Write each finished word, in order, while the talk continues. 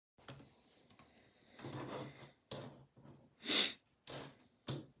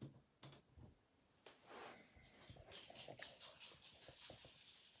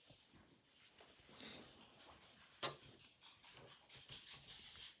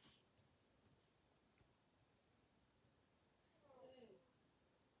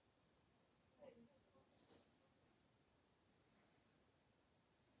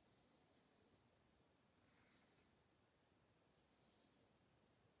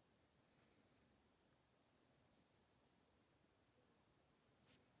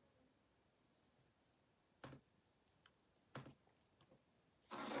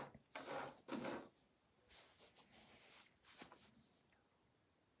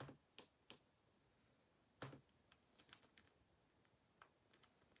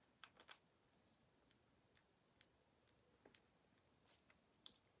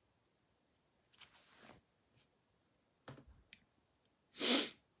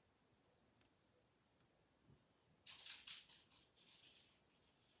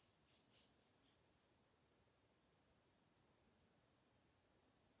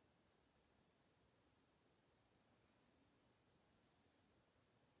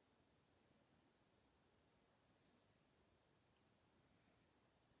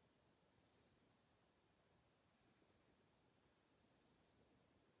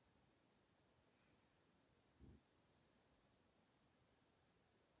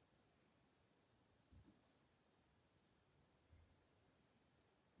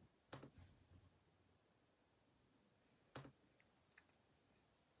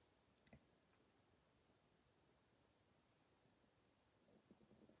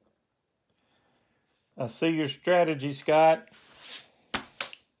I see your strategy, Scott.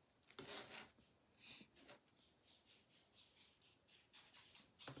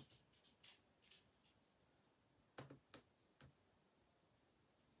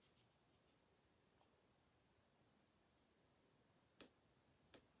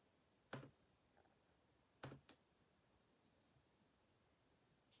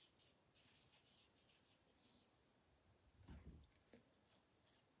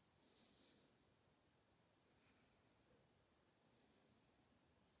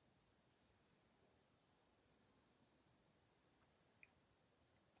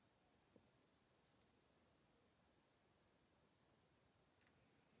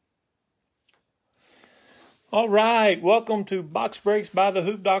 All right, welcome to Box Breaks by the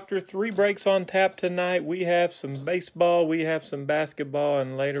Hoop Doctor. 3 breaks on tap tonight. We have some baseball, we have some basketball,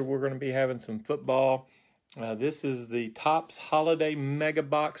 and later we're going to be having some football. This is the Topps Holiday Mega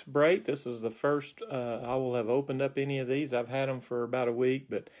Box break. This is the first I will have opened up any of these. I've had them for about a week,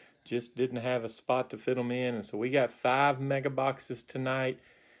 but just didn't have a spot to fit them in. And so we got 5 mega boxes tonight.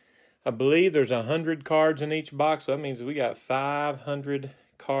 I believe there's 100 cards in each box, so that means we got 500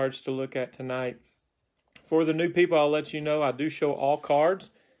 cards to look at tonight. For the new people, I'll let you know I do show all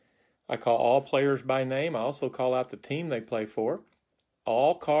cards. I call all players by name. I also call out the team they play for.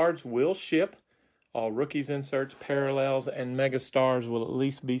 All cards will ship. All rookies, inserts, parallels, and mega stars will at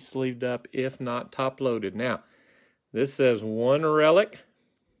least be sleeved up, if not top-loaded. Now, this says 1 relic,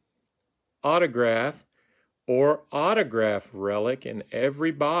 autograph, or autograph relic in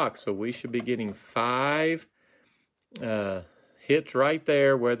every box. So we should be getting 5 hits right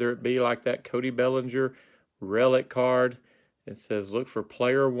there, whether it be like that Cody Bellinger relic card. It says look for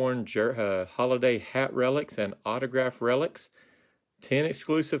player-worn holiday hat relics and autograph relics. 10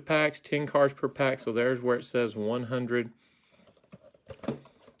 exclusive packs, 10 cards per pack. So there's where it says 100.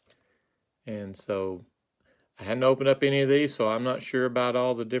 And so I hadn't opened up any of these, so I'm not sure about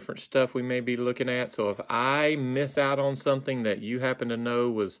all the different stuff we may be looking at. So if I miss out on something that you happen to know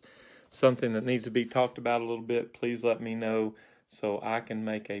was something that needs to be talked about a little bit, please let me know so I can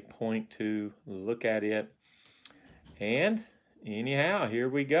make a point to look at it. And anyhow, here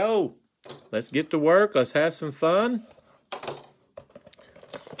we go. Let's get to work. Let's have some fun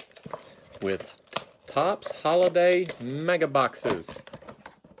with Topps Holiday Mega Boxes.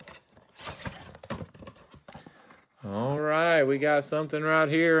 All right, we got something right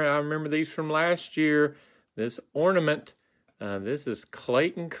here. I remember these from last year. This ornament, this is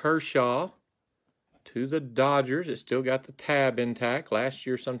Clayton Kershaw to the Dodgers. It still got the tab intact. Last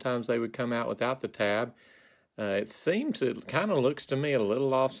year, sometimes they would come out without the tab. It kind of looks to me a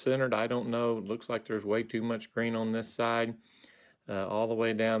little off-centered. I don't know. It looks like there's way too much green on this side all the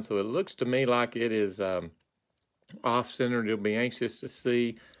way down. So it looks to me like it is off-centered. You'll be anxious to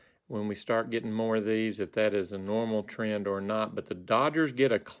see when we start getting more of these if that is a normal trend or not. But the Dodgers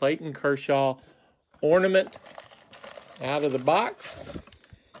get a Clayton Kershaw ornament out of the box.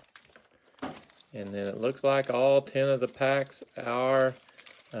 And then it looks like all 10 of the packs are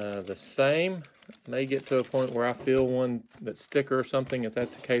the same. May get to a point where I feel one that's thicker or something. If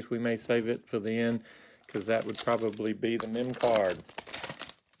that's the case, we may save it for the end because that would probably be the mem card.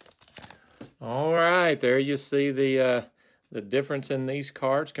 All right, there you see the difference in these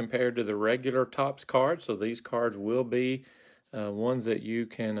cards compared to the regular Topps cards. So these cards will be ones that you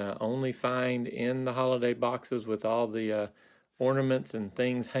can only find in the holiday boxes with all the ornaments and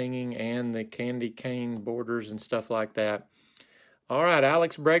things hanging and the candy cane borders and stuff like that. All right,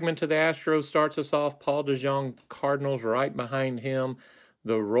 Alex Bregman to the Astros starts us off. Paul DeJong, Cardinals right behind him.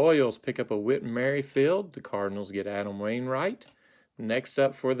 The Royals pick up a Whit Merrifield. The Cardinals get Adam Wainwright. Next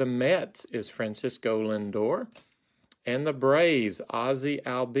up for the Mets is Francisco Lindor. And the Braves, Ozzie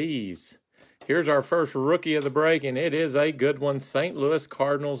Albies. Here's our first rookie of the break, and it is a good one. St. Louis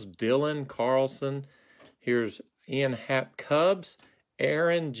Cardinals, Dylan Carlson. Here's Ian Happ, Cubs.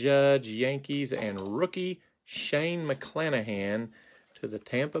 Aaron Judge, Yankees, and rookie Shane McClanahan to the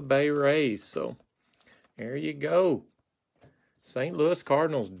Tampa Bay Rays. So there you go. St. Louis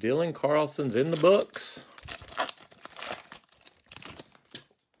Cardinals, Dylan Carlson's in the books.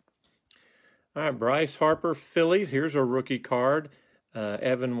 All right, Bryce Harper, Phillies. Here's a rookie card.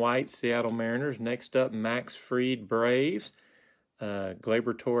 Evan White, Seattle Mariners. Next up, Max Fried, Braves.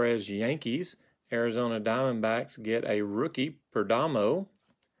 Gleyber Torres, Yankees. Arizona Diamondbacks get a rookie, Perdomo.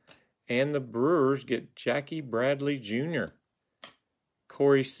 And the Brewers get Jackie Bradley Jr.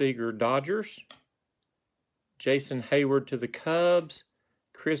 Corey Seager, Dodgers. Jason Hayward to the Cubs.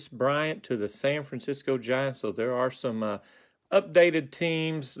 Chris Bryant to the San Francisco Giants. So there are some updated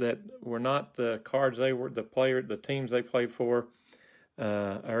teams that were not the cards they were, the teams they played for.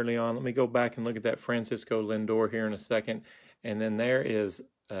 early on. Let me go back and look at that Francisco Lindor here in a second. And then there is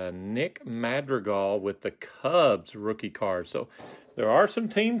Nick Madrigal with the Cubs rookie card. So there are some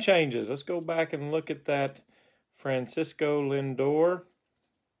team changes. Let's go back and look at that Francisco Lindor.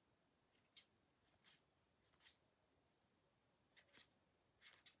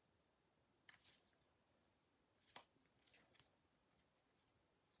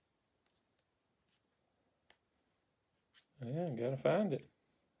 Yeah, gotta find it.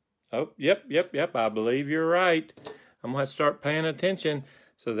 Oh, yep. I believe you're right. I'm going to start paying attention.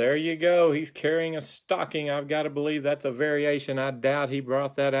 So there you go. He's carrying a stocking. I've got to believe that's a variation. I doubt he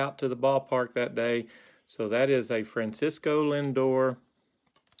brought that out to the ballpark that day. So that is a Francisco Lindor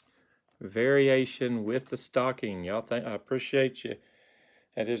variation with the stocking. Y'all think, I appreciate you.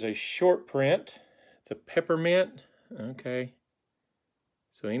 That is a short print. It's a peppermint. Okay.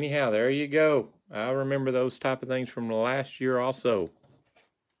 So anyhow, there you go. I remember those type of things from last year also.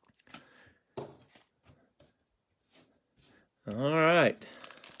 All right.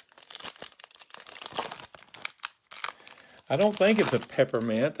 I don't think it's a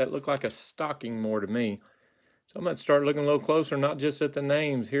peppermint. That looked like a stocking more to me. So I'm going to start looking a little closer, not just at the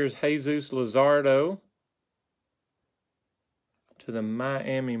names. Here's Jesus Luzardo to the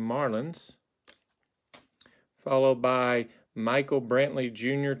Miami Marlins, followed by Michael Brantley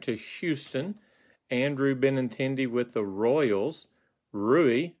Jr. to Houston, Andrew Benintendi with the Royals,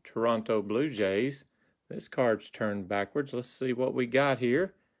 Rui, Toronto Blue Jays. This card's turned backwards. Let's see what we got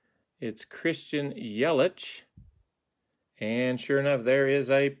here. It's Christian Yelich. And sure enough, there is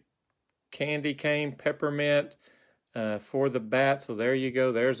a candy cane peppermint for the bat. So there you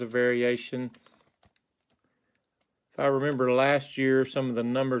go. There's a variation. If I remember last year, some of the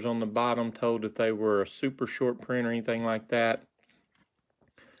numbers on the bottom told if they were a super short print or anything like that.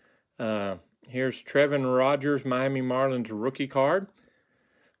 Here's Trevin Rogers, Miami Marlins rookie card,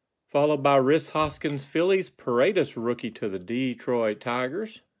 followed by Rhys Hoskins, Phillies, Paredes rookie to the Detroit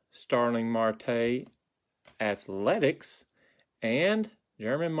Tigers, Starling Marte, Athletics, and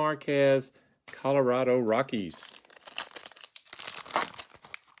German Marquez, Colorado Rockies.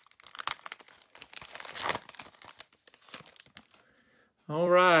 All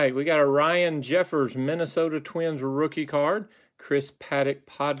right, we got a Ryan Jeffers, Minnesota Twins rookie card, Chris Paddock,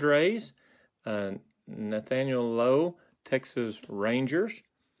 Padres, Nathaniel Lowe, Texas Rangers,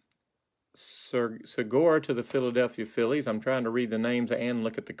 Segura to the Philadelphia Phillies. I'm trying to read the names and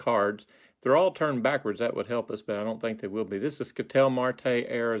look at the cards. If they're all turned backwards, that would help us, but I don't think they will be. This is Ketel Marte,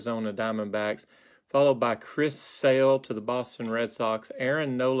 Arizona Diamondbacks, followed by Chris Sale to the Boston Red Sox,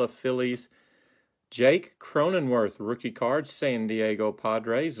 Aaron Nola, Phillies, Jake Cronenworth, rookie card, San Diego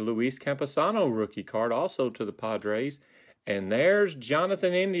Padres, Luis Camposano, rookie card, also to the Padres. And there's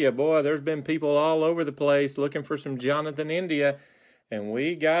Jonathan India. Boy, there's been people all over the place looking for some Jonathan India. And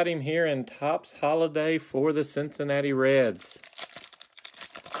we got him here in Topps Holiday for the Cincinnati Reds.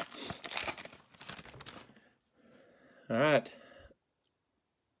 All right.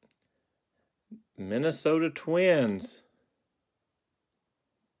 Minnesota Twins.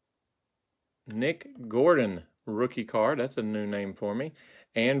 Nick Gordon, rookie card. That's a new name for me.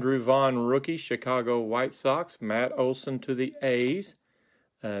 Andrew Vaughn, rookie, Chicago White Sox. Matt Olson to the A's.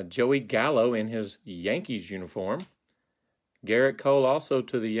 Joey Gallo in his Yankees uniform. Garrett Cole also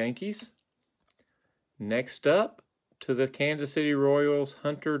to the Yankees. Next up, to the Kansas City Royals,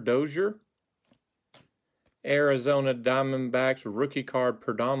 Hunter Dozier. Arizona Diamondbacks, rookie card,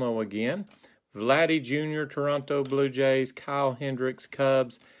 Perdomo again. Vladdy Jr., Toronto Blue Jays. Kyle Hendricks,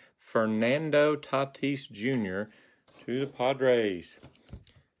 Cubs. Fernando Tatis Jr. to the Padres.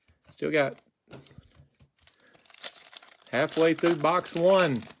 Still got halfway through box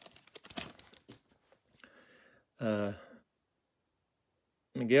one.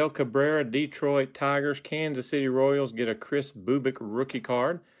 Miguel Cabrera, Detroit Tigers. Kansas City Royals get a Chris Bubic rookie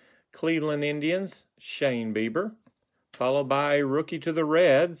card. Cleveland Indians, Shane Bieber. Followed by a rookie to the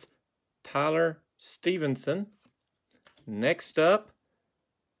Reds, Tyler Stevenson. Next up,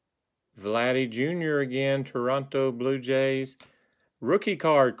 Vladdy Jr. again, Toronto Blue Jays. Rookie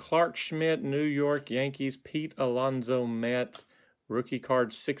card, Clark Schmidt, New York Yankees. Pete Alonso, Mets. Rookie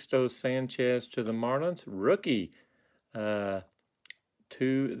card, Sixto Sanchez to the Marlins. Rookie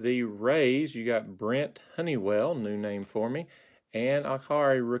to the Rays, you got Brent Honeywell, new name for me. And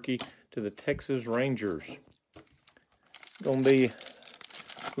Akari, rookie to the Texas Rangers. It's going to be a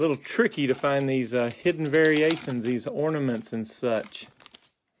little tricky to find these hidden variations, these ornaments and such.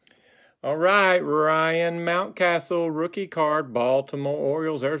 All right, Ryan Mountcastle, rookie card, Baltimore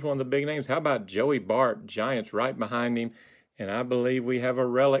Orioles. There's one of the big names. How about Joey Bart, Giants, right behind him? And I believe we have a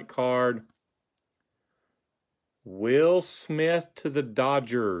relic card Will Smith to the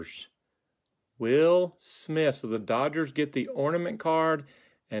Dodgers. Will Smith. So the Dodgers get the ornament card,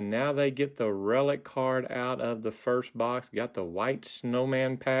 and now they get the relic card out of the first box. Got the white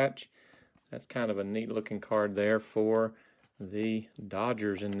snowman patch. That's kind of a neat looking card there for the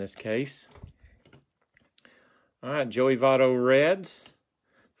Dodgers in this case. All right, Joey Votto Reds,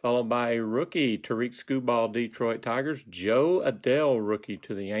 followed by a rookie, Tariq Skubal Detroit Tigers. Joe Adele rookie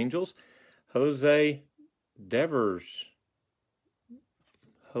to the Angels. Jose Devers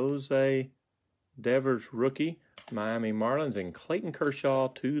rookie, Miami Marlins, and Clayton Kershaw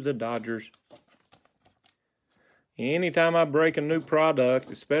to the Dodgers. Anytime I break a new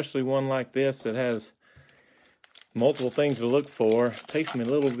product, especially one like this that has multiple things to look for, it takes me a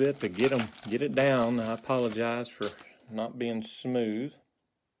little bit to get it down. I apologize for not being smooth.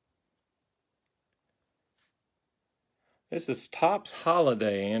 This is Topps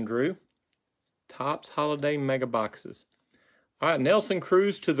Holiday, Andrew. Topps Holiday Mega Boxes. All right, Nelson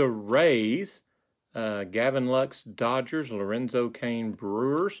Cruz to the Rays. Gavin Lux Dodgers. Lorenzo Cain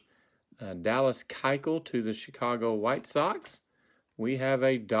Brewers. Dallas Keuchel to the Chicago White Sox. We have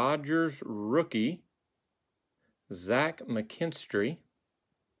a Dodgers rookie, Zach McKinstry.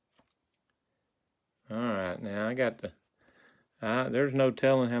 All right, now I got the... there's no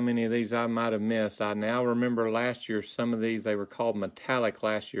telling how many of these I might have missed. I now remember last year, some of these, they were called metallic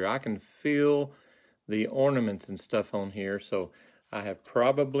last year. I can feel the ornaments and stuff on here, so I have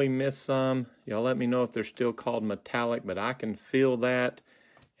probably missed some. Y'all let me know if they're still called metallic, but I can feel that,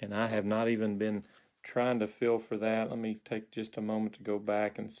 and I have not even been trying to feel for that. Let me take just a moment to go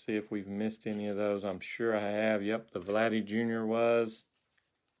back and see if we've missed any of those. I'm sure I have. Yep, the Vladdy Jr. was.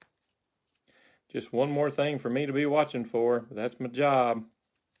 Just one more thing for me to be watching for. That's my job.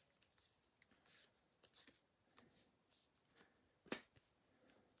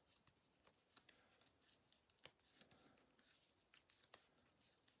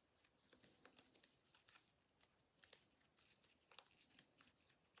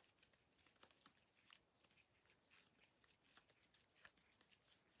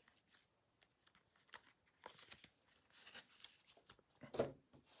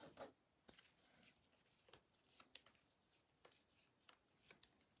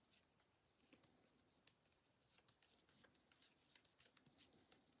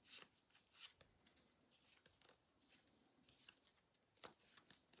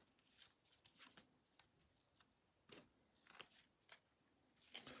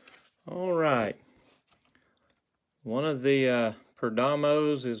 All right. One of the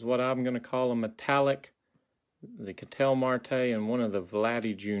Perdomos is what I'm going to call a metallic, the Ketel Marte, and one of the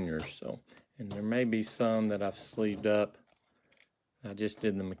Vladdy Juniors. So, and there may be some that I've sleeved up. I just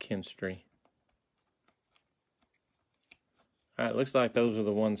did the McKinstry. All right, looks like those are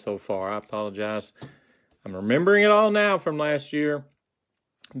the ones so far. I apologize. I'm remembering it all now from last year.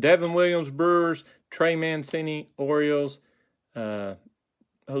 Devin Williams, Brewers. Trey Mancini, Orioles.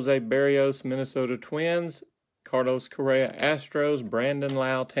 Jose Barrios, Minnesota Twins. Carlos Correa, Astros. Brandon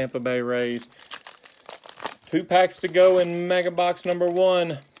Lau, Tampa Bay Rays. 2 packs to go in Mega Box number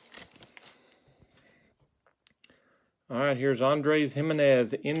 1. All right, here's Andres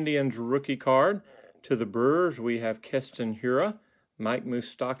Jimenez, Indians rookie card. To the Brewers, we have Keston Hiura. Mike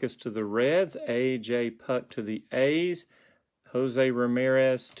Moustakas to the Reds. A.J. Puck to the A's. Jose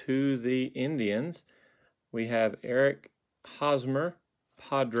Ramirez to the Indians. We have Eric Hosmer,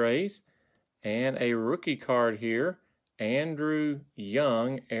 Padres. And a rookie card here, Andrew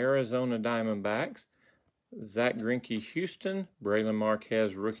Young, Arizona Diamondbacks. Zach Greinke, Houston. Braylon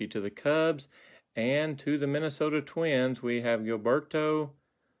Marquez, rookie to the Cubs. And to the Minnesota Twins, we have Gilberto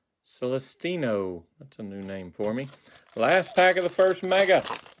Celestino. That's a new name for me. Last pack of the first Mega.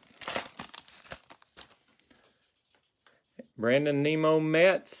 Brandon Nimmo,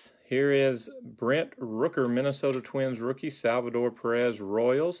 Mets. Here is Brent Rooker, Minnesota Twins rookie. Salvador Perez,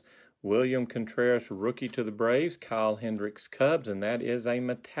 Royals. William Contreras, rookie to the Braves. Kyle Hendricks, Cubs, and that is a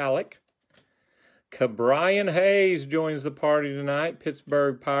metallic. Ke'Bryan Hayes joins the party tonight.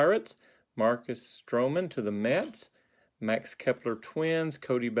 Pittsburgh Pirates. Marcus Stroman to the Mets. Max Kepler, Twins.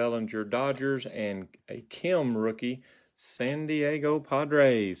 Cody Bellinger, Dodgers, and a Kim rookie, San Diego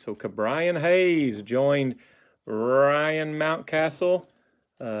Padres. So Ke'Bryan Hayes joined Ryan Mountcastle,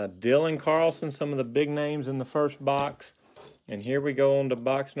 Dylan Carlson, some of the big names in the first box. And here we go on to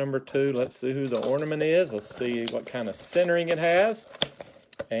box number 2. Let's see who the ornament is. Let's see what kind of centering it has.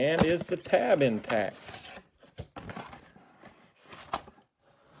 And is the tab intact?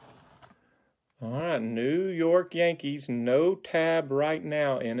 All right, New York Yankees. No tab right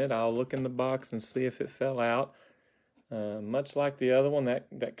now in it. I'll look in the box and see if it fell out. Much like the other one,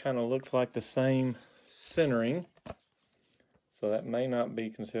 that kind of looks like the same centering. So that may not be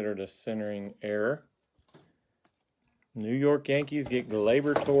considered a centering error. New York Yankees get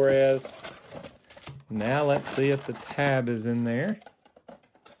Gleyber Torres. Now let's see if the tab is in there.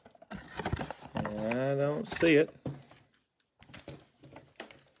 I don't see it.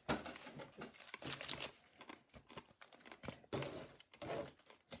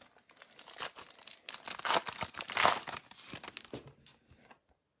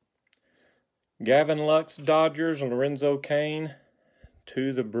 Gavin Lux, Dodgers, Lorenzo Cain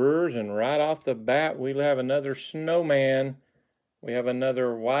to the Brewers. And right off the bat, we have another snowman. We have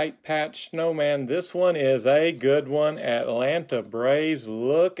another white patch snowman. This one is a good one. Atlanta Braves.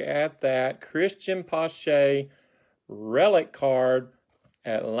 Look at that. Christian Pache relic card.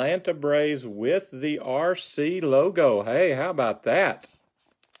 Atlanta Braves with the RC logo. Hey, how about that?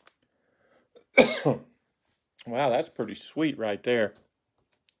 Wow, that's pretty sweet right there.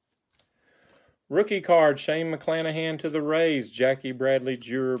 Rookie card, Shane McClanahan to the Rays, Jackie Bradley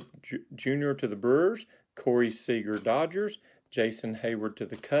Jr. to the Brewers, Corey Seager Dodgers, Jason Hayward to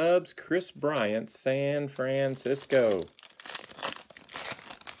the Cubs, Chris Bryant, San Francisco.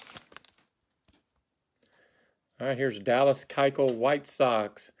 All right, here's Dallas Keuchel White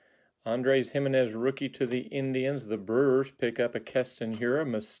Sox, Andres Jimenez rookie to the Indians. The Brewers pick up a Keston Hiura,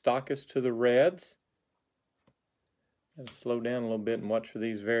 Moustakas to the Reds. Gotta slow down a little bit and watch for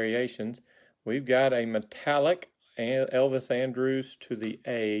these variations. We've got a metallic Elvis Andrus to the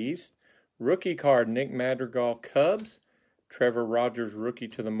A's. Rookie card, Nick Madrigal, Cubs. Trevor Rogers, rookie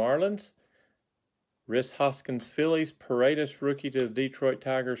to the Marlins. Rhys Hoskins, Phillies. Paredes, rookie to the Detroit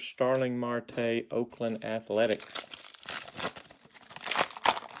Tigers. Starling Marte, Oakland Athletics.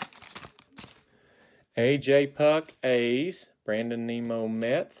 A.J. Puck, A's. Brandon Nimmo,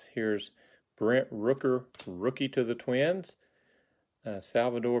 Mets. Here's Brent Rooker, rookie to the Twins.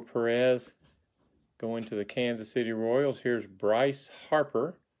 Salvador Perez going to the Kansas City Royals. Here's Bryce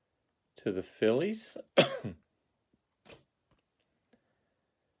Harper to the Phillies.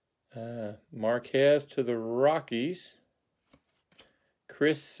 Marquez to the Rockies.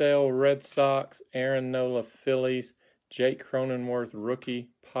 Chris Sale, Red Sox. Aaron Nola, Phillies. Jake Cronenworth, rookie,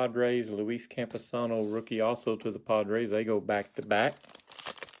 Padres. Luis Camposano, rookie, also to the Padres. They go back-to-back.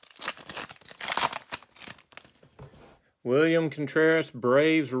 William Contreras,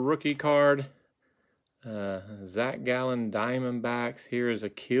 Braves, rookie card. Zach Gallen, Diamondbacks. Here is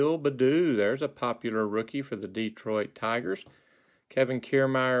Akil Baddoo. There's a popular rookie for the Detroit Tigers. Kevin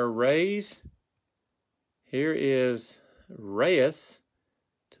Kiermaier, Rays. Here is Reyes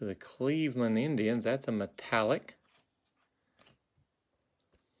to the Cleveland Indians. That's a metallic.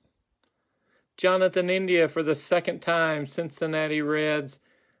 Jonathan India for the second time, Cincinnati Reds.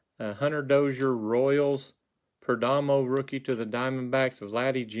 Hunter Dozier, Royals. Perdomo, rookie to the Diamondbacks.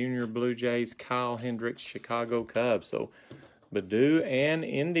 Vladdy Jr., Blue Jays. Kyle Hendricks, Chicago Cubs. So, Baddoo and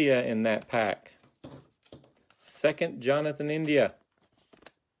India in that pack. Second, Jonathan India.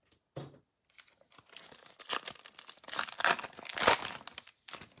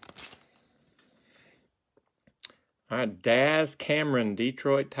 All right, Daz Cameron,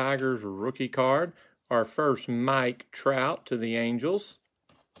 Detroit Tigers rookie card. Our first, Mike Trout to the Angels.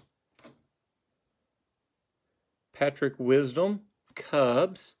 Patrick Wisdom,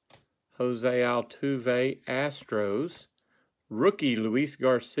 Cubs. Jose Altuve, Astros. Rookie, Luis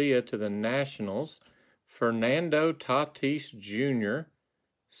Garcia to the Nationals. Fernando Tatis Jr.,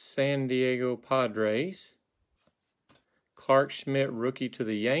 San Diego Padres. Clark Schmidt, rookie to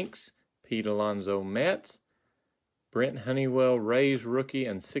the Yanks. Pete Alonso, Mets. Brent Honeywell, Rays rookie,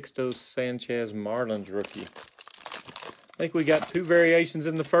 and Sixto Sanchez, Marlins rookie. I think we got two variations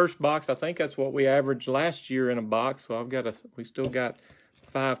in the first box. I think that's what we averaged last year in a box. So we still got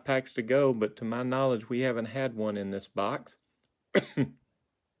 5 packs to go, but to my knowledge, we haven't had one in this box.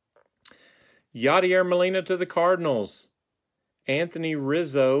 Yadier Molina to the Cardinals. Anthony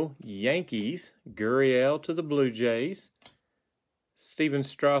Rizzo, Yankees. Gurriel to the Blue Jays. Steven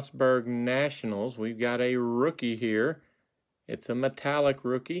Strasburg, Nationals. We've got a rookie here. It's a metallic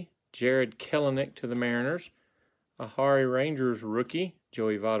rookie. Jared Kelenic to the Mariners. Ahari Rangers rookie.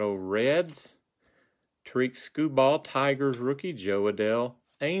 Joey Votto, Reds. Tariq Skubal, Tigers rookie. Joe Adell,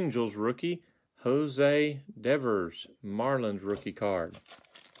 Angels rookie. Jose Devers, Marlins rookie card.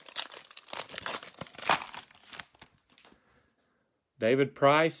 David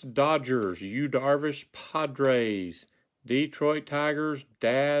Price, Dodgers. Yu Darvish, Padres. Detroit Tigers,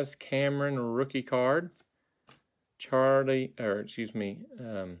 Daz Cameron rookie card. Charlie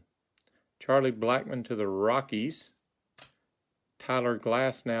Blackmon to the Rockies. Tyler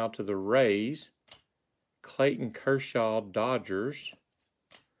Glasnow to the Rays. Clayton Kershaw, Dodgers.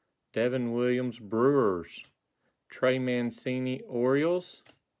 Devin Williams, Brewers. Trey Mancini, Orioles.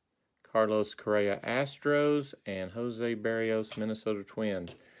 Carlos Correa, Astros. And Jose Barrios, Minnesota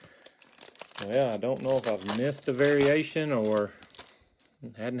Twins. Well, I don't know if I've missed a variation or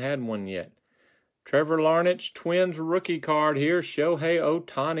hadn't had one yet. Trevor Larnach, Twins rookie card here. Shohei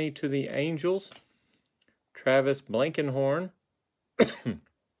Ohtani to the Angels. Travis Blankenhorn,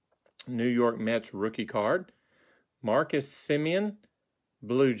 New York Mets rookie card. Marcus Semien,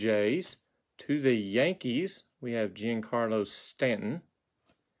 Blue Jays. To the Yankees, we have Giancarlo Stanton.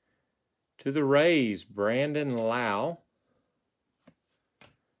 To the Rays, Brandon Lau.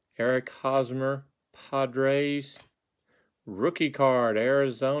 Eric Hosmer, Padres. Rookie card,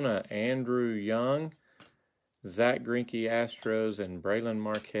 Arizona, Andrew Young. Zach Greinke, Astros, and Braylon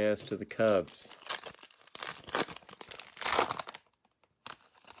Marquez to the Cubs.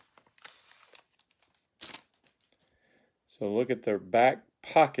 So look at their back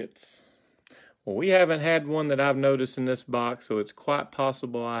pockets. Well, we haven't had one that I've noticed in this box, so it's quite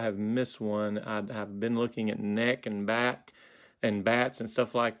possible I have missed one. I've been looking at neck and back and bats and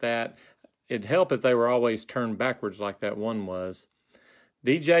stuff like that. It'd help if they were always turned backwards like that one was.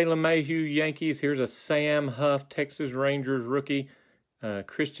 DJ LeMahieu, Yankees. Here's a Sam Huff, Texas Rangers rookie.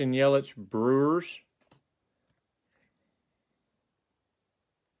 Christian Yelich, Brewers.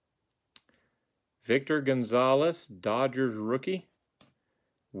 Victor Gonzalez, Dodgers rookie.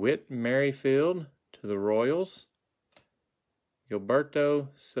 Whit Merrifield to the Royals. Gilberto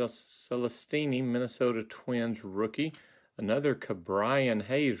Celestini, Minnesota Twins rookie. Another Ke'Bryan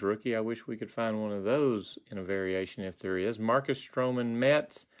Hayes rookie. I wish we could find one of those in a variation if there is. Marcus Stroman,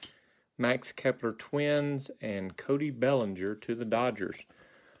 Mets. Max Kepler, Twins. And Cody Bellinger to the Dodgers.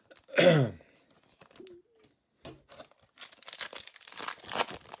 I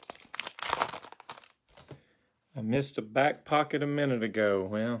missed a back pocket a minute ago.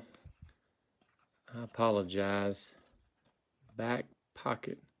 Well, I apologize. Back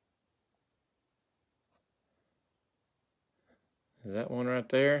pocket. Is that one right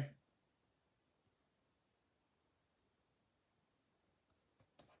there?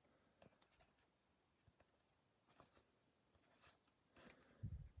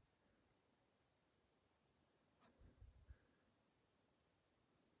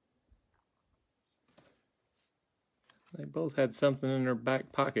 They both had something in their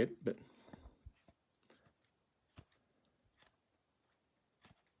back pocket, but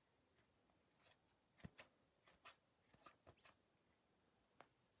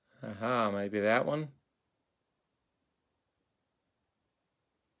aha, maybe that one.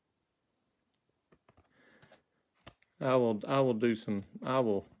 I'll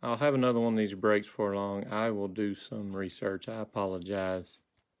have another one of these breaks for long. I will do some research. I apologize.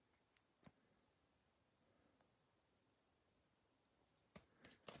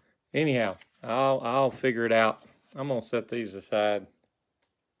 Anyhow, I'll figure it out. I'm gonna set these aside.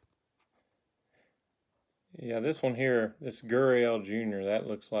 Yeah, this one here, this Gurriel Jr., that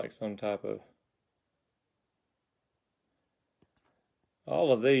looks like some type of...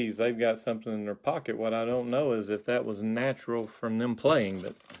 All of these, they've got something in their pocket. What I don't know is if that was natural from them playing.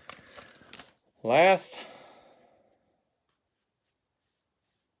 But last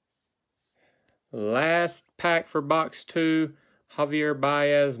pack for box 2, Javier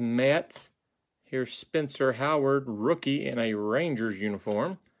Baez, Mets. Here's Spencer Howard, rookie in a Rangers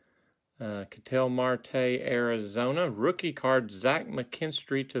uniform. Ketel Marte, Arizona. Rookie card, Zach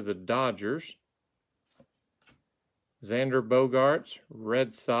McKinstry to the Dodgers. Xander Bogaerts,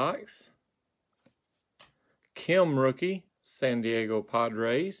 Red Sox. Kim rookie, San Diego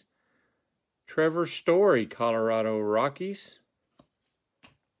Padres. Trevor Story, Colorado Rockies.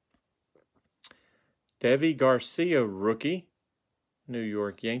 Deivi Garcia rookie, New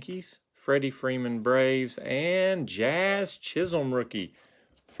York Yankees. Freddie Freeman Braves. And Jazz Chisholm rookie.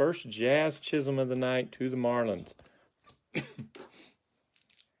 First Jazz Chisholm of the night to the Marlins.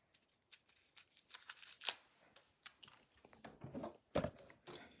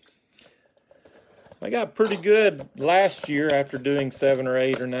 I got pretty good last year after doing 7 or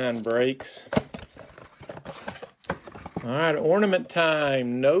 8 or 9 breaks. All right, ornament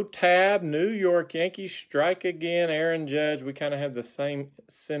time. No tab. New York Yankees strike again. Aaron Judge. We kind of have the same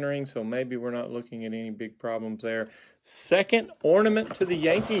centering, so maybe we're not looking at any big problems there. Second ornament to the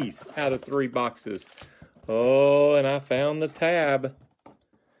Yankees out of 3 boxes. Oh, and I found the tab.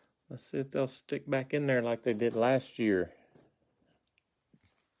 Let's see if they'll stick back in there like they did last year.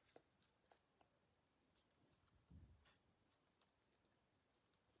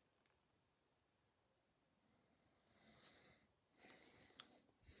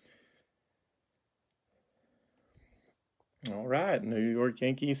 All right, New York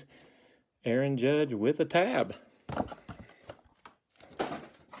Yankees, Aaron Judge with a tab.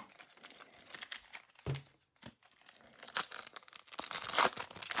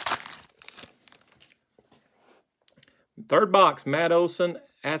 Third box, Matt Olson,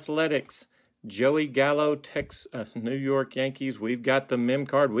 Athletics. Joey Gallo, New York Yankees. We've got the mem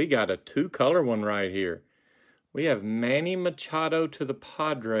card. We got a two-color one right here. We have Manny Machado to the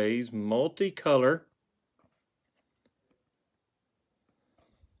Padres, multicolor.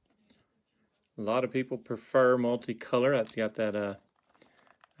 A lot of people prefer multicolor. That's got that, I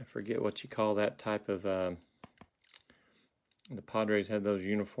forget what you call that type of, the Padres had those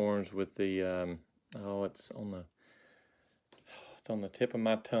uniforms with the, it's on the tip of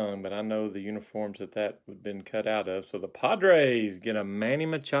my tongue, but I know the uniforms that had been cut out of. So the Padres get a Manny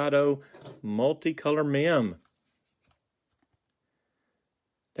Machado multicolor mem.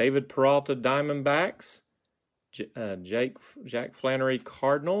 David Peralta, Diamondbacks. Jack Flannery,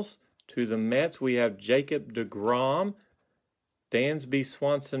 Cardinals. To the Mets, we have Jacob deGrom, Dansby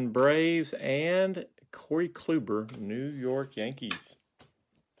Swanson, Braves, and Corey Kluber, New York Yankees.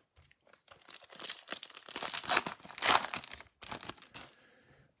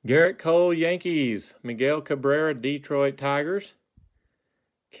 Garrett Cole, Yankees. Miguel Cabrera, Detroit Tigers.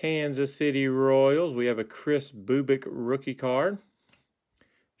 Kansas City Royals, we have a Chris Bubic rookie card.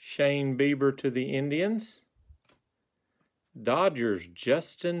 Shane Bieber to the Indians. Dodgers,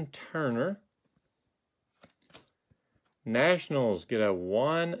 Justin Turner. Nationals get a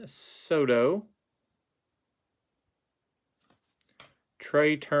Juan Soto.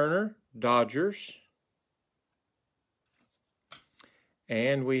 Trey Turner, Dodgers.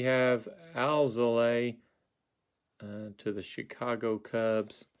 And we have Alzolay to the Chicago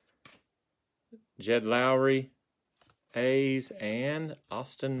Cubs. Jed Lowry, A's, and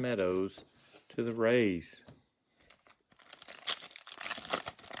Austin Meadows to the Rays.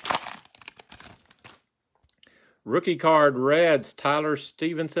 Rookie card, Reds, Tyler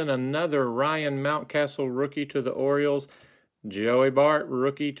Stevenson, another Ryan Mountcastle rookie to the Orioles. Joey Bart,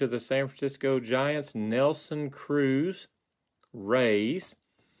 rookie to the San Francisco Giants. Nelson Cruz, Rays.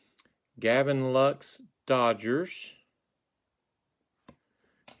 Gavin Lux, Dodgers.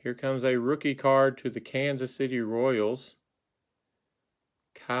 Here comes a rookie card to the Kansas City Royals.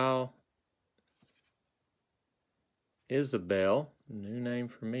 Kyle Isabel, new name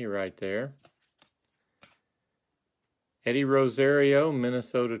for me right there. Eddie Rosario,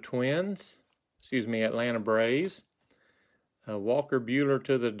 Atlanta Braves. Walker Buehler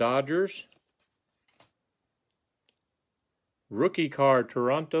to the Dodgers. Rookie card,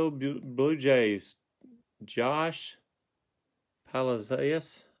 Toronto Blue Jays, Josh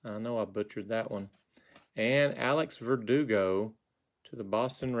Palacios. I know I butchered that one. And Alex Verdugo to the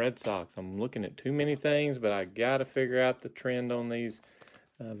Boston Red Sox. I'm looking at too many things, but I got to figure out the trend on these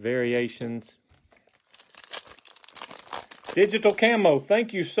variations. Digital camo.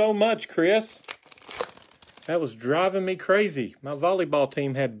 Thank you so much, Chris. That was driving me crazy. My volleyball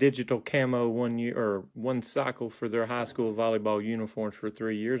team had digital camo one cycle for their high school volleyball uniforms for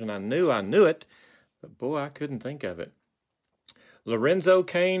 3 years, and I knew it, but boy, I couldn't think of it. Lorenzo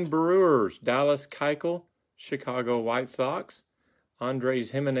Cain, Brewers. Dallas Keuchel, Chicago White Sox.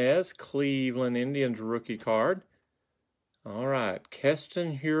 Andres Jimenez, Cleveland Indians rookie card. All right,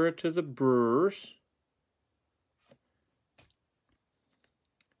 Keston Hiura to the Brewers.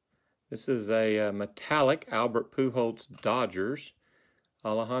 This is a metallic Albert Pujols, Dodgers.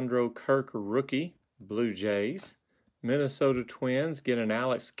 Alejandro Kirk, rookie, Blue Jays. Minnesota Twins get an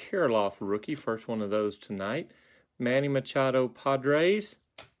Alex Kirilloff rookie, first one of those tonight. Manny Machado, Padres.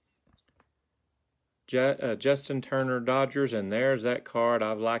 Justin Turner, Dodgers, and there's that card.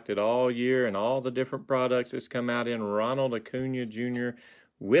 I've liked it all year and all the different products it's come out in. Ronald Acuna Jr.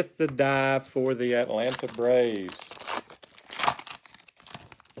 with the dive for the Atlanta Braves.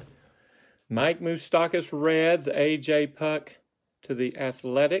 Mike Moustakas, Reds. A.J. Puck to the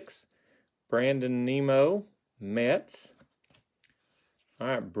Athletics. Brandon Nimmo, Mets. All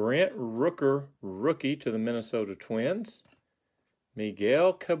right, Brent Rooker, rookie to the Minnesota Twins.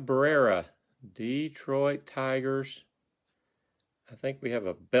 Miguel Cabrera, Detroit Tigers. I think we have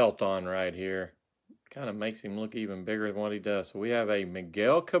a belt on right here. Kind of makes him look even bigger than what he does. So we have a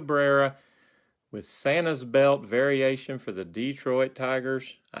Miguel Cabrera with Santa's belt variation for the Detroit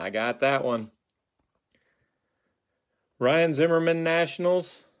Tigers. I got that one. Ryan Zimmerman,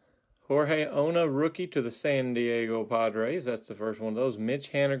 Nationals. Jorge Ona, rookie to the San Diego Padres. That's the first one of those.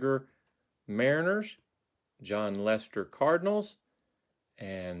 Mitch Haniger, Mariners. John Lester, Cardinals.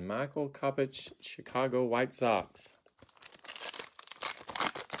 And Michael Kopech, Chicago White Sox.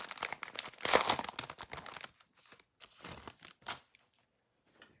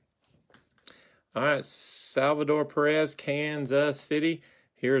 All right, Salvador Perez, Kansas City.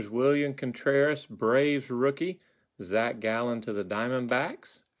 Here's William Contreras, Braves rookie. Zach Gallen to the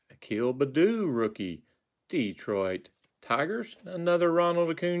Diamondbacks. Akil Baddoo rookie, Detroit Tigers. Another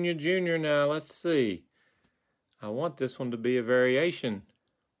Ronald Acuna Jr. Now, let's see. I want this one to be a variation.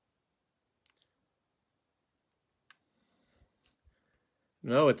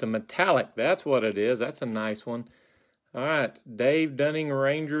 No, it's a metallic. That's what it is. That's a nice one. All right, Dave Dunning,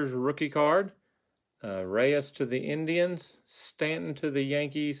 Rangers rookie card. Reyes to the Indians. Stanton to the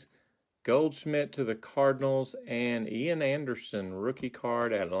Yankees. Goldschmidt to the Cardinals. And Ian Anderson, rookie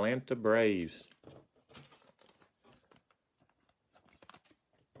card, Atlanta Braves.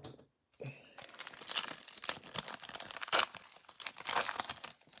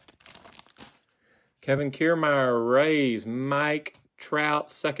 Kevin Kiermaier, Rays. Mike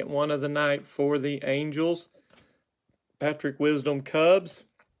Trout, second one of the night for the Angels. Patrick Wisdom, Cubs.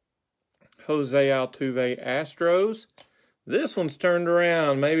 Jose Altuve, Astros. This one's turned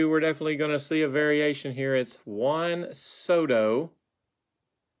around. Maybe we're definitely going to see a variation here. It's Juan Soto.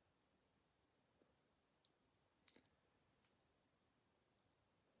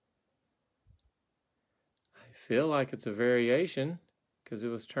 I feel like it's a variation because it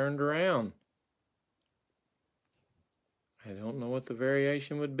was turned around. I don't know what the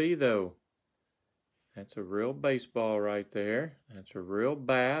variation would be, though. That's a real baseball right there. That's a real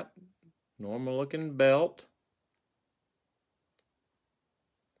bat. Normal looking belt.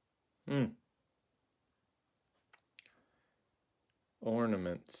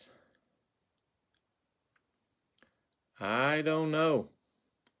 Ornaments. I don't know.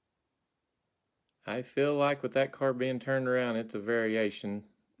 I feel like with that card being turned around, it's a variation,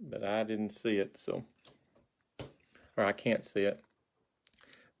 but I didn't see it, so. Or I can't see it.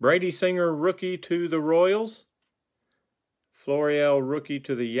 Brady Singer, rookie to the Royals. Florial, rookie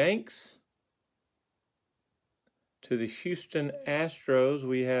to the Yanks. To the Houston Astros,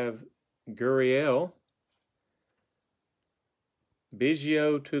 we have Gurriel.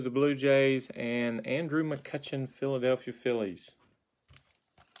 Biggio to the Blue Jays, and Andrew McCutchen, Philadelphia Phillies.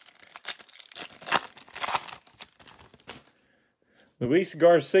 Luis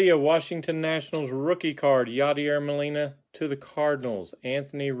Garcia, Washington Nationals rookie card. Yadier Molina to the Cardinals.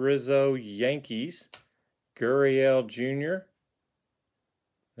 Anthony Rizzo, Yankees. Gurriel Jr.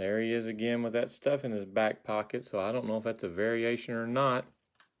 There he is again with that stuff in his back pocket, so I don't know if that's a variation or not.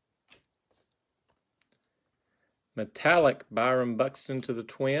 Metallic, Byron Buxton to the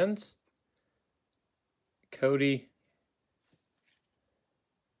Twins. Cody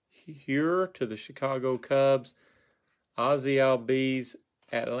Hure to the Chicago Cubs. Ozzie Albies,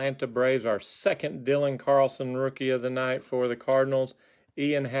 Atlanta Braves, our second Dylan Carlson rookie of the night for the Cardinals.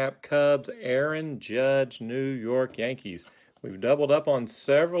 Ian Happ, Cubs. Aaron Judge, New York Yankees. We've doubled up on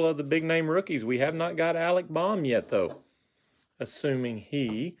several of the big-name rookies. We have not got Alec Baum yet, though. Assuming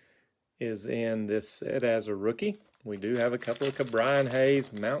he is in this set as a rookie. We do have a couple of Brian Hayes,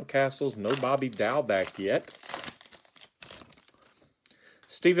 Mountcastles, no Bobby Dalbec yet.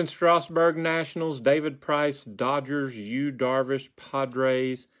 Steven Strasburg, Nationals. David Price, Dodgers. Yu Darvish,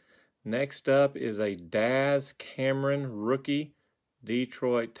 Padres. Next up is a Daz Cameron, rookie,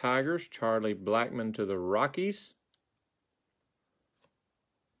 Detroit Tigers. Charlie Blackmon to the Rockies.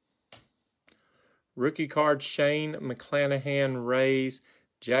 Rookie card, Shane McClanahan, Rays.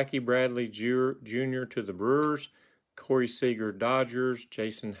 Jackie Bradley Jr. to the Brewers. Corey Seager, Dodgers.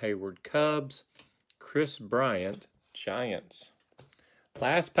 Jason Hayward, Cubs. Chris Bryant, Giants.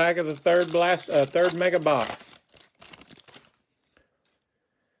 Last pack of the third mega box.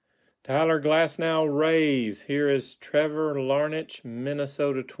 Tyler Glasnow, Rays. Here is Trevor Larnach,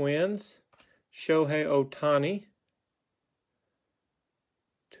 Minnesota Twins. Shohei Ohtani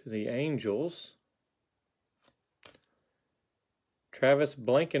to the Angels. Travis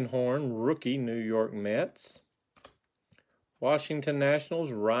Blankenhorn, rookie, New York Mets. Washington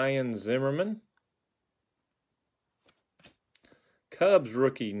Nationals, Ryan Zimmerman. Cubs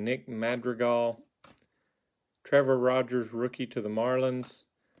rookie, Nick Madrigal. Trevor Rogers, rookie to the Marlins.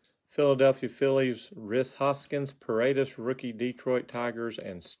 Philadelphia Phillies, Rhys Hoskins. Paredes, rookie, Detroit Tigers.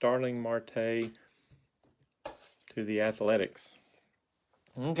 And Starling Marte to the Athletics.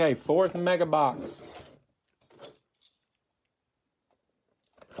 Okay, fourth mega box.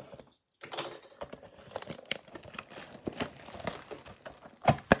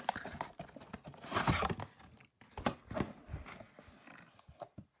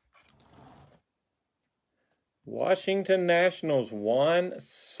 Washington Nationals, Juan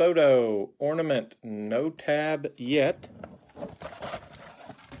Soto, ornament, no tab yet.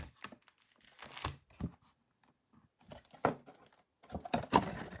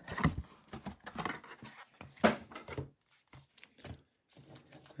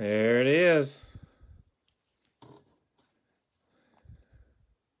 There it is.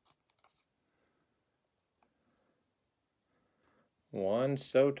 Juan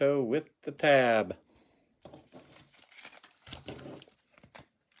Soto with the tab.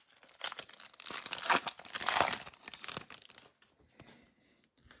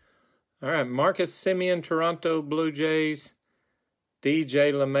 All right, Marcus Semien, Toronto Blue Jays.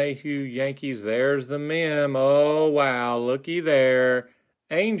 DJ LeMahieu, Yankees. There's the mem. Oh, wow. Looky there.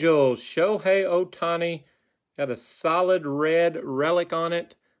 Angels, Shohei Ohtani. Got a solid red relic on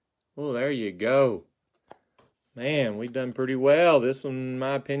it. Oh, there you go. Man, we've done pretty well. This one, in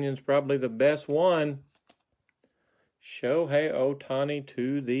my opinion, is probably the best one. Shohei Ohtani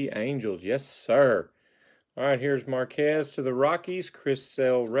to the Angels. Yes, sir. All right, here's Marquez to the Rockies, Chris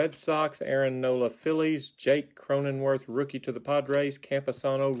Sale, Red Sox, Aaron Nola, Phillies, Jake Cronenworth, rookie to the Padres,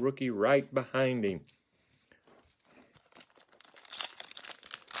 Campusano, rookie right behind him.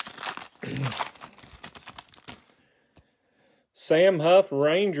 Sam Huff,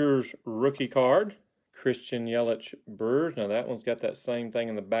 Rangers, rookie card, Christian Yelich, Brewers. Now, that one's got that same thing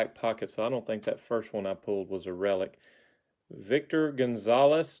in the back pocket, so I don't think that first one I pulled was a relic. Victor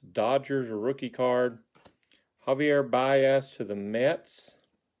Gonzalez, Dodgers, rookie card. Javier Baez to the Mets.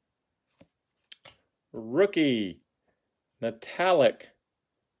 Rookie, metallic,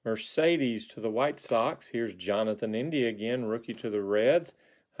 Mercedes to the White Sox. Here's Jonathan India again, rookie to the Reds.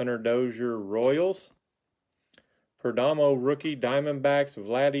 Hunter Dozier, Royals. Perdomo, rookie, Diamondbacks.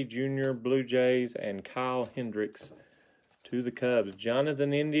 Vladdy Jr., Blue Jays. And Kyle Hendricks to the Cubs.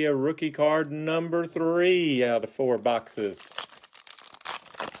 Jonathan India, rookie card number 3 out of 4 boxes.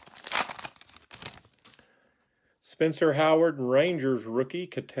 Spencer Howard, Rangers rookie,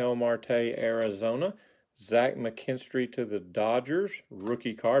 Ketel Marte, Arizona. Zach McKinstry to the Dodgers,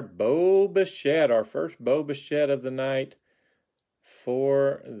 rookie card. Bo Bichette, our first Bo Bichette of the night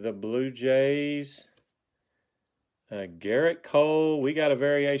for the Blue Jays. Garrett Cole, we got a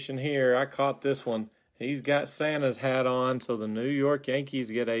variation here. I caught this one. He's got Santa's hat on, so the New York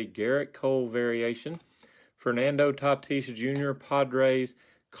Yankees get a Garrett Cole variation. Fernando Tatis Jr., Padres.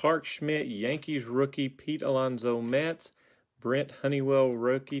 Clark Schmidt, Yankees rookie, Pete Alonso, Mets. Brent Honeywell,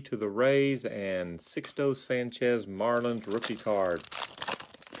 rookie to the Rays. And Sixto Sanchez, Marlins, rookie card.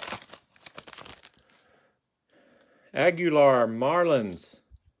 Aguilar, Marlins.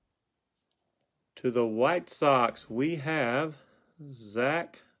 To the White Sox, we have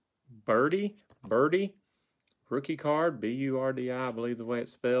Zach Birdie, rookie card, B-U-R-D-I, I believe the way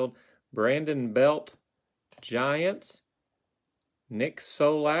it's spelled. Brandon Belt, Giants. Nick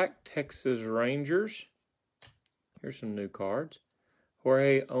Solak, Texas Rangers. Here's some new cards.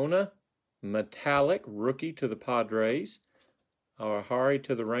 Jorge Ona, metallic, rookie to the Padres. Arahari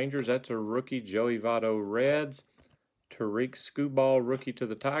to the Rangers. That's a rookie. Joey Votto, Reds. Tariq Skubal, rookie to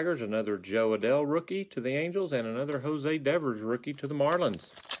the Tigers. Another Joe Adell, rookie to the Angels. And another Jose Devers, rookie to the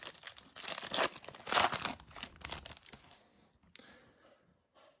Marlins.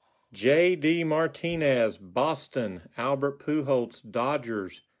 J.D. Martinez, Boston. Albert Pujols,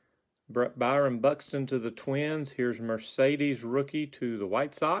 Dodgers. Byron Buxton to the Twins. Here's Mercedes, rookie to the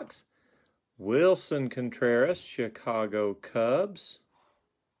White Sox. Wilson Contreras, Chicago Cubs.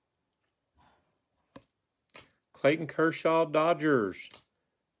 Clayton Kershaw, Dodgers.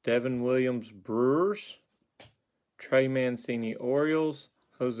 Devin Williams, Brewers. Trey Mancini, Orioles.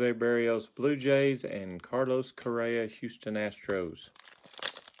 Jose Barrios, Blue Jays. And Carlos Correa, Houston Astros.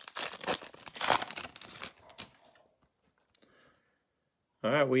 All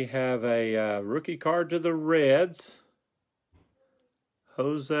right, we have a rookie card to the Reds.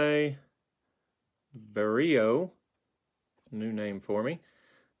 Jose Barrio, new name for me.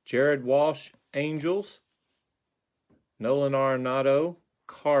 Jared Walsh, Angels. Nolan Arenado,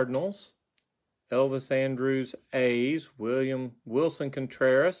 Cardinals. Elvis Andrus, A's. Wilson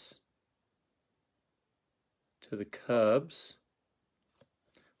Contreras to the Cubs.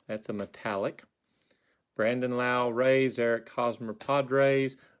 That's a metallic. Brandon Lau, Rays. Eric Hosmer,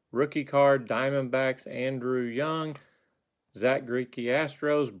 Padres. Rookie card, Diamondbacks, Andrew Young. Zach Greinke,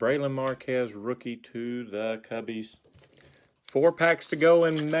 Astros. Braylon Marquez, rookie to the Cubbies. 4 packs to go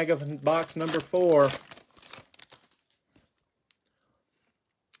in Mega Box number 4.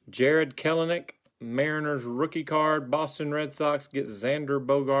 Jared Kelenic, Mariners rookie card. Boston Red Sox get Xander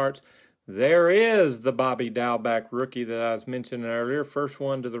Bogaerts. There is the Bobby Dalbec rookie that I was mentioning earlier. First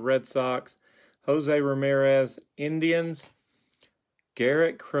one to the Red Sox. Jose Ramirez, Indians.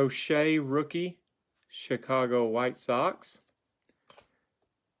 Garrett Crochet, rookie, Chicago White Sox.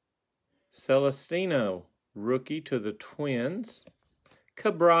 Celestino, rookie to the Twins.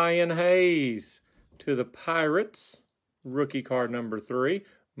 Ke'Bryan Hayes to the Pirates. rookie card number 3,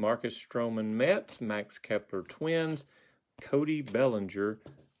 Marcus Stroman Mets, Max Kepler Twins, Cody Bellinger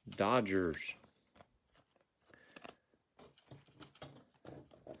Dodgers.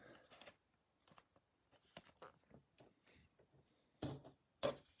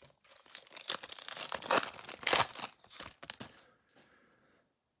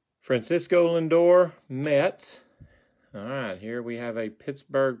 Francisco Lindor, Mets. All right, here we have a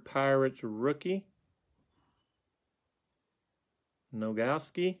Pittsburgh Pirates rookie.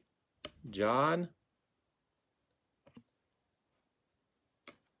 Nogowski, John.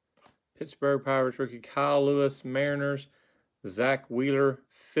 Pittsburgh Pirates rookie Kyle Lewis, Mariners. Zach Wheeler,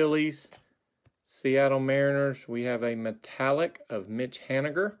 Phillies. Seattle Mariners, we have a metallic of Mitch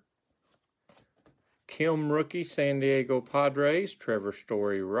Haniger. Kim rookie, San Diego Padres. Trevor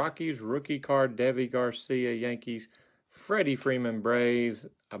Story, Rockies. Rookie card, Deivi Garcia, Yankees. Freddie Freeman, Braves.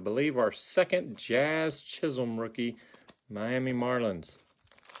 I believe our second Jazz Chisholm rookie, Miami Marlins.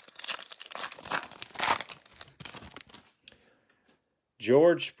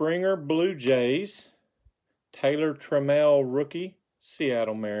 George Springer, Blue Jays. Taylor Trammell, rookie,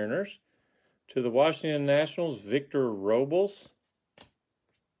 Seattle Mariners. To the Washington Nationals, Victor Robles.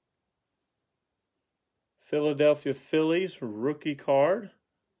 Philadelphia Phillies, rookie card,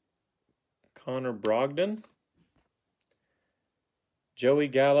 Connor Brogdon. Joey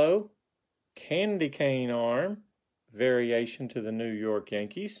Gallo, candy cane arm, variation to the New York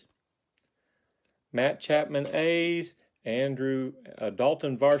Yankees. Matt Chapman, A's.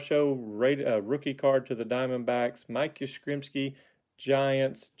 Dalton Varsho, rookie card to the Diamondbacks. Mike Yastrzemski,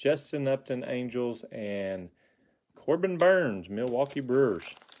 Giants. Justin Upton, Angels. And Corbin Burns, Milwaukee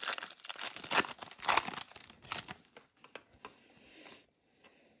Brewers.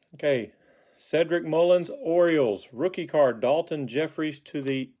 Okay, Cedric Mullins, Orioles. Rookie card, Dalton Jeffries to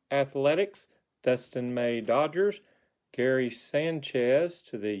the Athletics. Dustin May, Dodgers. Gary Sanchez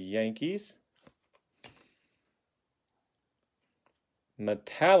to the Yankees.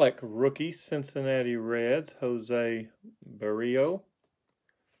 Metallic rookie, Cincinnati Reds, Jose Barrio.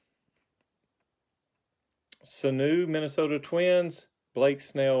 Sanu, Minnesota Twins. Blake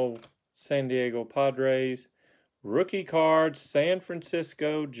Snell, San Diego Padres. Rookie cards, San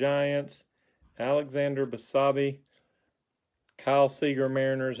Francisco Giants, Alexander Basabe, Kyle Seager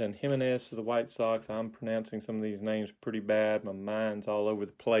Mariners, and Jimenez to the White Sox. I'm pronouncing some of these names pretty bad. My mind's all over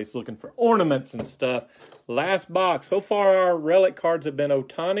the place looking for ornaments and stuff. Last box. So far our relic cards have been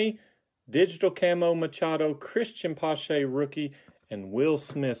Ohtani, Digital Camo Machado, Christian Pache rookie, and Will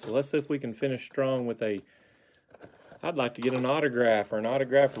Smith. So let's see if we can finish strong with I'd like to get an autograph or an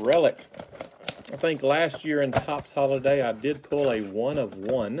autograph relic. I think last year in Topps Holiday, I did pull a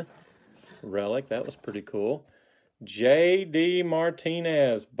 1-of-1 relic. That was pretty cool. J.D.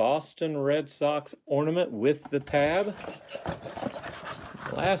 Martinez, Boston Red Sox ornament with the tab.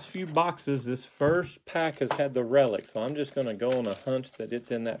 Last few boxes, this first pack has had the relic, so I'm just going to go on a hunch that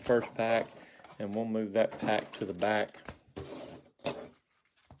it's in that first pack, and we'll move that pack to the back.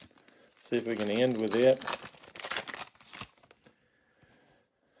 See if we can end with it.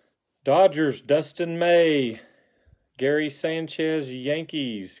 Dodgers, Dustin May. Gary Sanchez,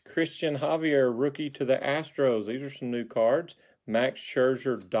 Yankees. Christian Javier, rookie to the Astros. These are some new cards. Max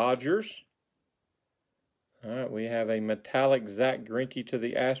Scherzer, Dodgers. All right, we have a metallic Zach Greinke to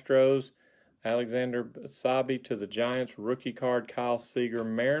the Astros. Alexander Basabe to the Giants. Rookie card, Kyle Seager,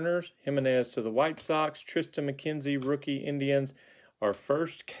 Mariners. Jimenez to the White Sox. Tristan McKenzie, rookie, Indians. Our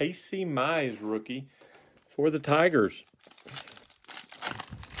first Casey Mize rookie for the Tigers.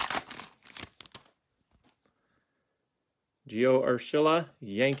 Gio Urshela,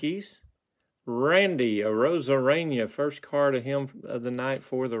 Yankees. Randy Arozarena, first card of him of the night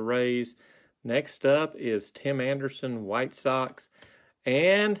for the Rays. Next up is Tim Anderson, White Sox.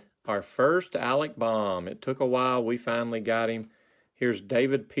 And our first Alec Bohm. It took a while. We finally got him. Here's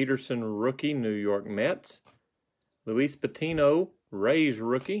David Peterson, rookie, New York Mets. Luis Patino, Rays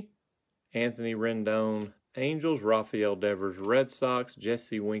rookie. Anthony Rendon, Angels. Rafael Devers, Red Sox.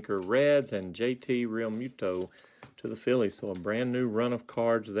 Jesse Winker, Reds. And JT Realmuto to the Phillies. So a brand new run of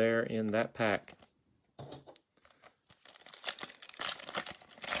cards there in that pack.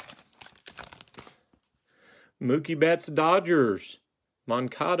 Mookie Betts, Dodgers.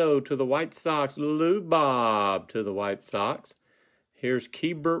 Moncado to the White Sox. Lou Bob to the White Sox. Here's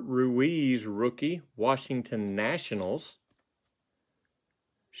Keibert Ruiz, rookie, Washington Nationals.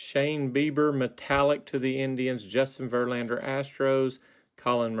 Shane Bieber, metallic to the Indians. Justin Verlander, Astros.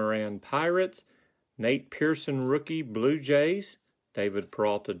 Colin Moran, Pirates. Nate Pearson, rookie, Blue Jays. David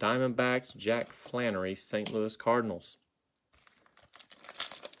Peralta, Diamondbacks. Jack Flannery, St. Louis Cardinals.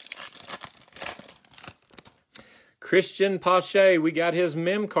 Christian Pache, we got his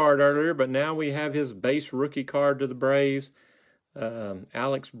mem card earlier, but now we have his base rookie card to the Braves.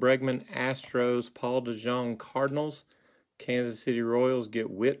 Alex Bregman, Astros. Paul DeJong, Cardinals. Kansas City Royals get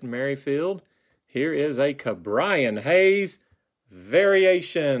Whit Merrifield. Here is a Ke'Bryan Hayes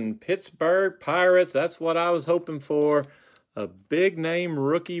variation. Pittsburgh Pirates, that's what I was hoping for. A big name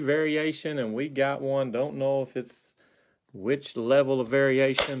rookie variation, and we got one. Don't know if it's which level of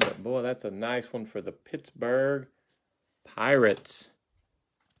variation, but boy, that's a nice one for the Pittsburgh Pirates.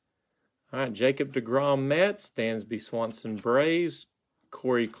 All right, Jacob deGrom, Mets. Dansby Swanson, Braves.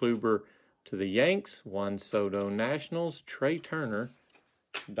 Corey Kluber to the Yanks. Juan Soto, Nationals. Trey Turner,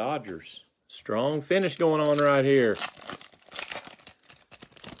 Dodgers. Strong finish going on right here.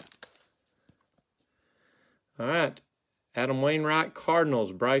 All right, Adam Wainwright,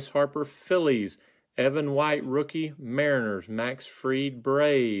 Cardinals. Bryce Harper, Phillies. Evan White, rookie, Mariners. Max Fried,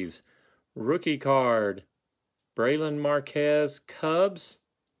 Braves. Rookie card, Braylon Marquez, Cubs.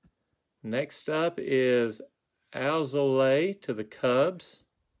 Next up is Alzolay to the Cubs.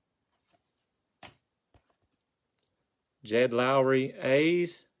 Jed Lowry,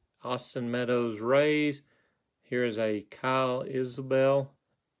 A's. Austin Meadows, Rays. Here is a Kyle Isbel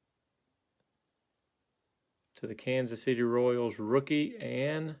to the Kansas City Royals, rookie,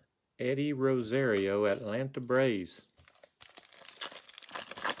 and Eddie Rosario, Atlanta Braves.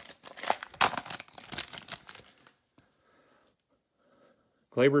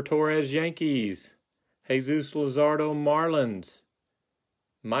 Gleyber Torres, Yankees. Jesus Luzardo, Marlins.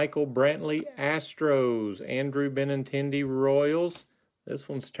 Michael Brantley, Astros. Andrew Benintendi, Royals. This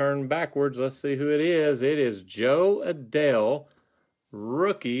one's turned backwards. Let's see who it is. It is Joe Adele,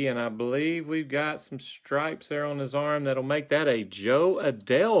 rookie, and I believe we've got some stripes there on his arm that'll make that a Joe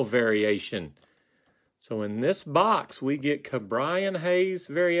Adele variation. So in this box, we get Ke'Bryan Hayes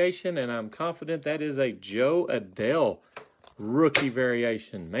variation, and I'm confident that is a Joe Adele rookie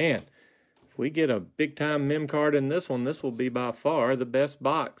variation. Man, if we get a big-time mem card in this one, this will be by far the best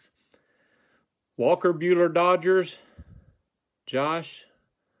box. Walker Buehler, Dodgers. Josh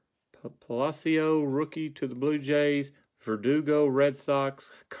Palacio, rookie to the Blue Jays. Verdugo, Red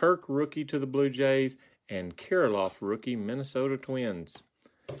Sox. Kirk, rookie to the Blue Jays. And Kirilloff, rookie, Minnesota Twins.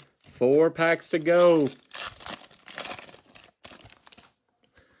 4 packs to go.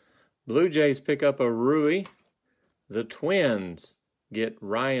 Blue Jays pick up a Rui. The Twins get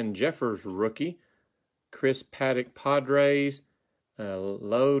Ryan Jeffers, rookie. Chris Paddock, Padres.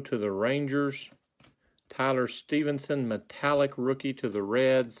 Lowe to the Rangers. Tyler Stevenson, metallic rookie to the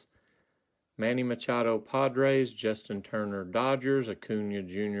Reds. Manny Machado, Padres. Justin Turner, Dodgers. Acuna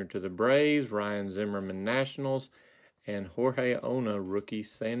Jr. to the Braves. Ryan Zimmerman, Nationals. And Jorge Ona, rookie,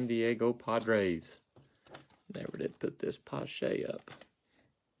 San Diego Padres. Never did put this Pache up.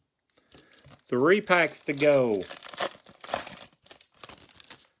 3 packs to go.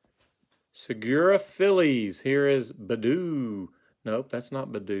 Segura, Phillies. Here is Baddoo. Nope, that's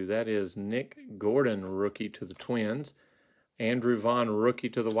not Baddoo. That is Nick Gordon, rookie to the Twins. Andrew Vaughn, rookie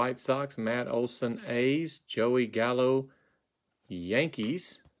to the White Sox. Matt Olson, A's. Joey Gallo,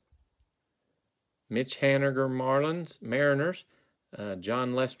 Yankees. Mitch Haniger, Mariners.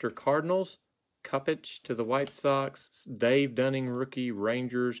 John Lester, Cardinals. Kopech to the White Sox. Dave Dunning, rookie,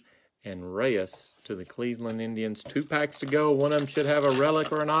 Rangers. And Reyes to the Cleveland Indians. 2 packs to go. One of them should have a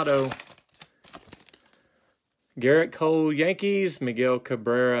relic or an auto. Garrett Cole, Yankees. Miguel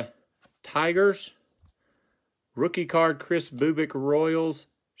Cabrera, Tigers. Rookie card, Chris Bubic, Royals.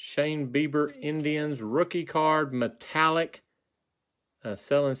 Shane Bieber, Indians. Rookie card, metallic,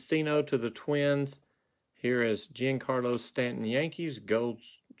 Celestino to the Twins. Here is Giancarlo Stanton, Yankees.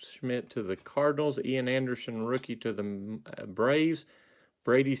 Goldschmidt to the Cardinals. Ian Anderson, rookie to the Braves.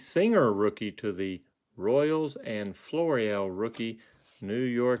 Brady Singer, rookie to the Royals. And Florial, rookie, New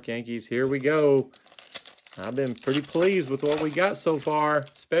York Yankees. Here we go. I've been pretty pleased with what we got so far,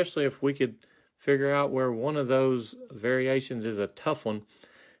 especially if we could figure out where one of those variations is a tough one.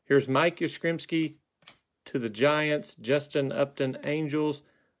 Here's Mike Yastrzemski to the Giants. Justin Upton, Angels.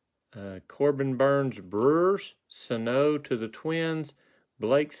 Corbin Burns, Brewers. Sano to the Twins.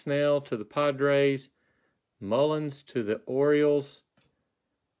 Blake Snell to the Padres. Mullins to the Orioles.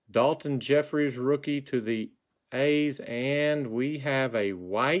 Dalton Jeffries, rookie to the A's. And we have a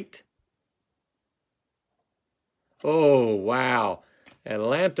white. Oh, wow.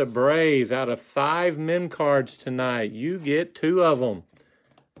 Atlanta Braves out of 5 mem cards tonight. You get 2 of them.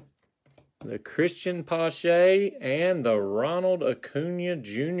 The Christian Pache and the Ronald Acuna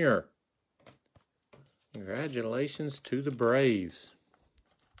Jr. Congratulations to the Braves.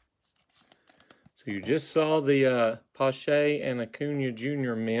 So you just saw the Pache and Acuna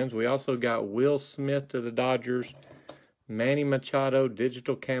Jr. men's. We also got Will Smith to the Dodgers. Manny Machado,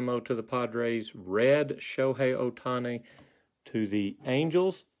 digital camo to the Padres. Red Shohei Ohtani to the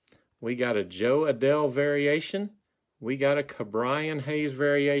Angels. We got a Joe Adele variation. We got a Ke'Bryan Hayes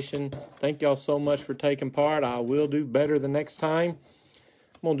variation. Thank y'all so much for taking part. I will do better the next time.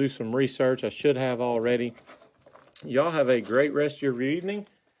 I'm going to do some research. I should have already. Y'all have a great rest of your evening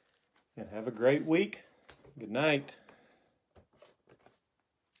and have a great week. Good night.